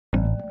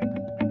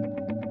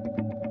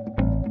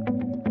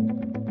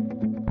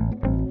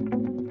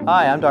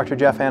Hi, I'm Dr.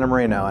 Jeff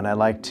Annamarino, and I'd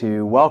like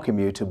to welcome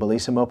you to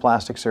Bellissimo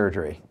Plastic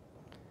Surgery.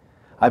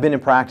 I've been in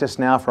practice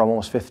now for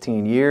almost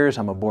 15 years.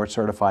 I'm a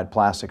board-certified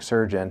plastic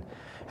surgeon,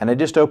 and I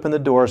just opened the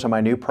doors of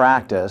my new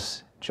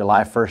practice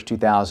July 1st,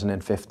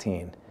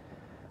 2015.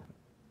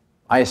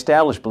 I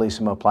established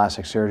Bellissimo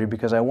Plastic Surgery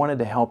because I wanted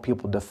to help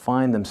people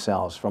define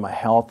themselves from a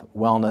health,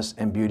 wellness,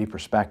 and beauty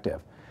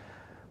perspective.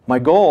 My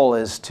goal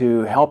is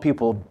to help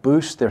people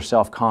boost their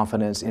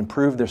self-confidence,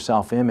 improve their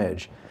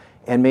self-image,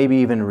 and maybe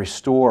even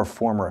restore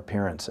former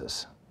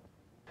appearances.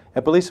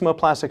 At Bellissimo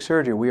Plastic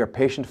Surgery, we are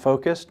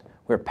patient-focused,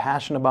 we're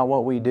passionate about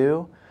what we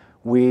do,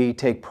 we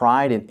take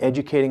pride in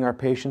educating our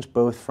patients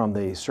both from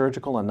the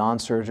surgical and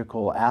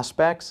non-surgical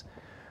aspects.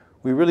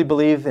 We really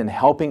believe in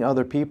helping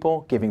other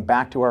people, giving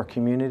back to our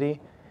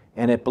community,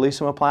 and at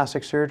Bellissimo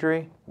Plastic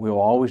Surgery, we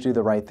will always do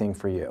the right thing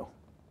for you.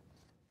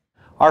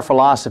 Our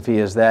philosophy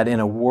is that in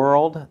a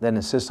world that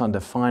insists on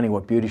defining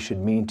what beauty should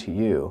mean to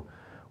you,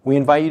 we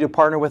invite you to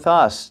partner with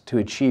us to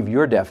achieve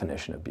your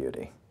definition of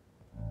beauty.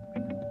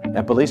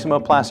 At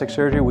Bellissimo Plastic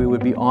Surgery, we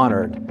would be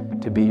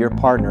honored to be your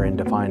partner in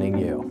defining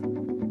you.